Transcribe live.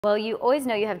Well, you always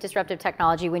know you have disruptive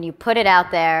technology when you put it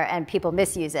out there and people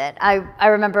misuse it. I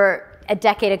remember a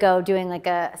decade ago doing like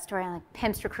a story on like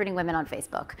pimps recruiting women on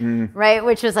Facebook, right?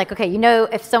 Which was like, okay, you know,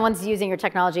 if someone's using your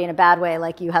technology in a bad way,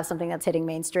 like you have something that's hitting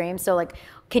mainstream. So like,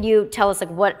 can you tell us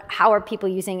like how are people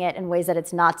using it in ways that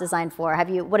it's not designed for?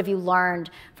 What have you learned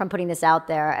from putting this out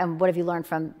there, and what have you learned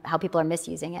from how people are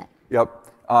misusing it? Yep.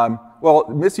 Well,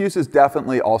 misuse is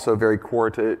definitely also very core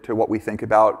to what we think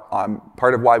about.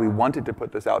 Part of why we wanted to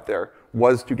put this out there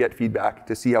was to get feedback,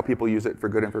 to see how people use it for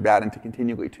good and for bad, and to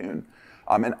continually tune.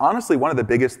 And honestly, one of the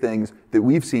biggest things that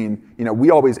we've seen, we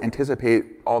always anticipate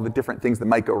all the different things that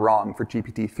might go wrong. For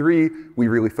GPT-3, we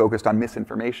really focused on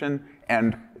misinformation,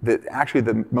 and that actually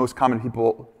the most common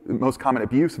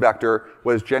abuse vector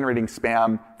was generating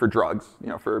spam for drugs,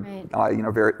 for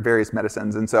various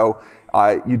medicines. And so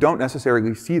you don't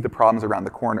necessarily see the problems around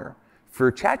the corner. For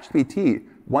ChatGPT,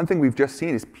 one thing we've just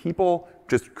seen is people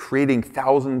just creating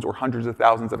thousands or hundreds of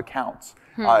thousands of accounts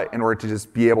in order to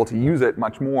just be able to use it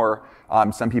much more.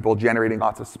 Some people generating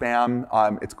lots of spam.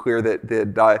 It's clear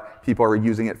that people are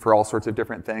using it for all sorts of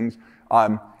different things.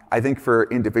 I think for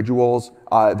individuals,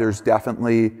 there's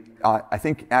definitely, I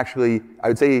think actually, I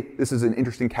would say this is an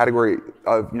interesting category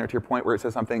of, to your point where it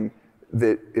says something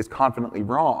that is confidently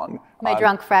wrong. My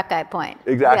drunk frat guy point.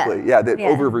 Exactly, yeah,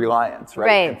 over-reliance,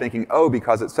 right? And thinking, oh,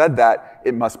 because it said that,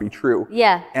 it must be true.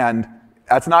 Yeah. And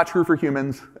that's not true for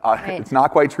humans. It's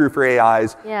not quite true for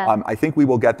AIs. Yeah. I think we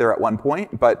will get there at one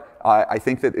point, but I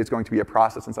think that it's going to be a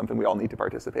process and something we all need to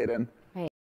participate in. Right.